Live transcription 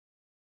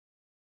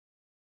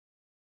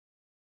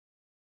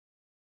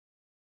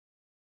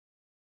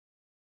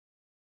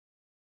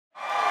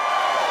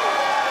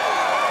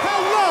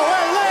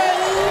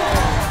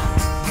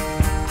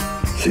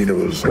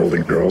Pacino was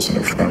holding girls in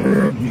the front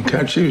room. You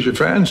can't choose your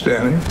fans,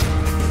 Danny.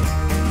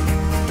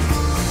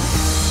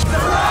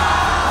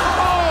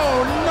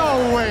 Oh,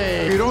 no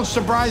way! You don't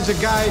surprise a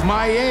guy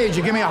my age.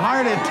 You give me a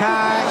heart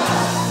attack.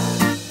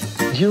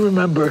 Do you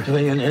remember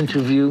doing an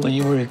interview when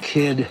you were a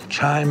kid,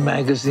 Chime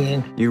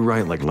magazine? You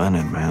write like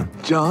Lennon, man.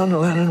 John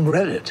Lennon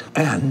read it,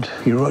 and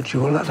he wrote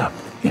you a letter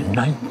in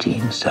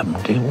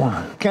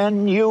 1971.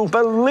 Can you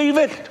believe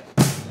it?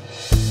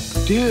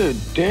 Dear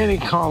Danny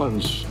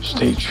Collins,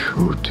 stay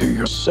true to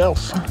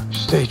yourself.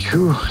 Stay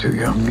true to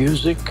your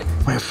music.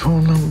 My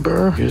phone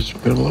number is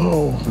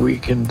below. We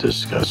can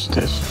discuss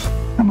this.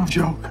 I'm a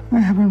joke. I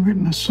haven't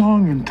written a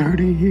song in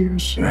 30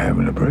 years. You're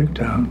having a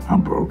breakdown.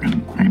 I'm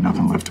broken. Ain't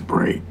nothing left to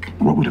break.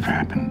 What would have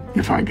happened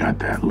if I got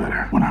that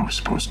letter when I was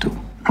supposed to?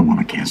 I want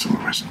to cancel the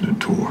rest of the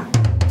tour.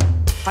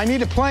 I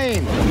need a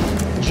plane.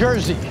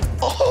 Jersey.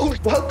 Oh,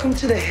 welcome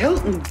to the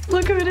Hilton.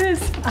 Look who it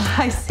is.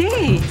 I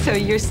see. So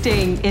you're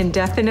staying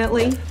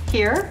indefinitely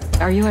here?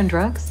 Are you on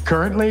drugs?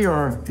 Currently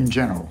or in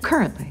general?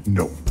 Currently.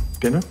 No.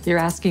 Dinner? You're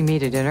asking me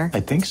to dinner?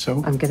 I think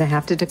so. I'm gonna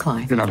have to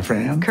decline. You're not a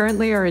fan?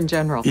 Currently or in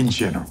general? In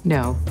general.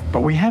 No.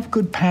 But we have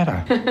good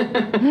patter.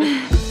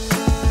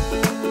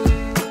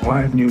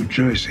 Why New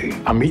Jersey?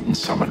 I'm meeting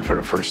someone for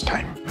the first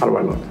time. How do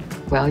I look?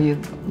 Well,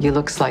 you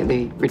look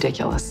slightly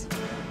ridiculous.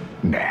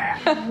 Nah.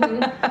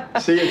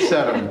 See you at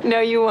 7. No,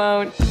 you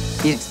won't.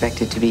 You'd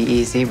expect it to be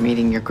easy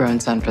meeting your grown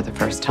son for the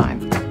first time.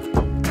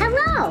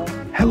 Hello.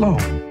 Hello.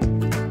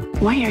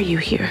 Why are you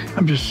here?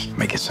 I'm just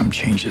making some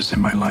changes in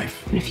my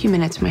life. In a few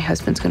minutes, my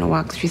husband's gonna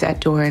walk through that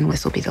door, and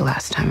this will be the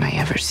last time I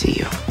ever see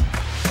you.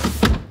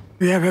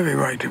 You have every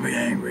right to be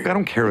angry. I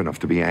don't care enough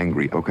to be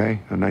angry, okay?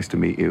 Nice to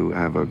meet you.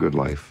 Have a good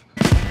life.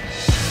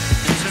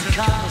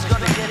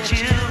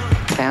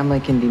 Family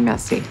can be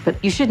messy, but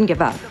you shouldn't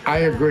give up. I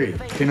agree.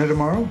 Dinner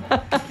tomorrow?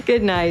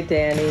 Good night,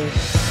 Danny.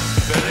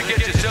 Better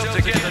get yourself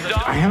together,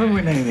 dog. I haven't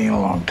written anything in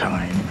a long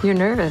time. You're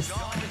nervous.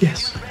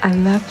 Yes. I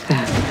love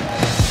that.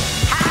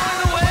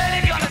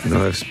 You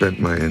know, I've spent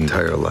my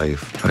entire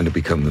life trying to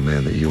become the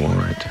man that you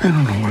aren't. I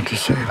don't know what to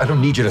say. I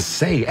don't need you to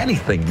say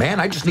anything, man.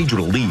 I just need you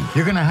to leave.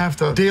 You're gonna have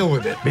to deal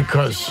with it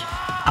because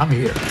I'm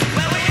here.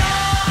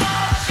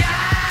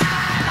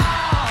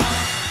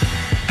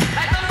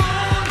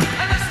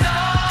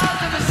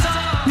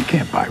 You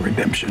can't buy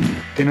redemption.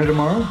 Dinner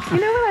tomorrow? You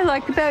know what I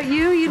like about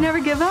you? You never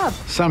give up.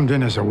 Some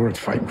dinners are worth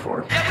fighting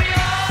for.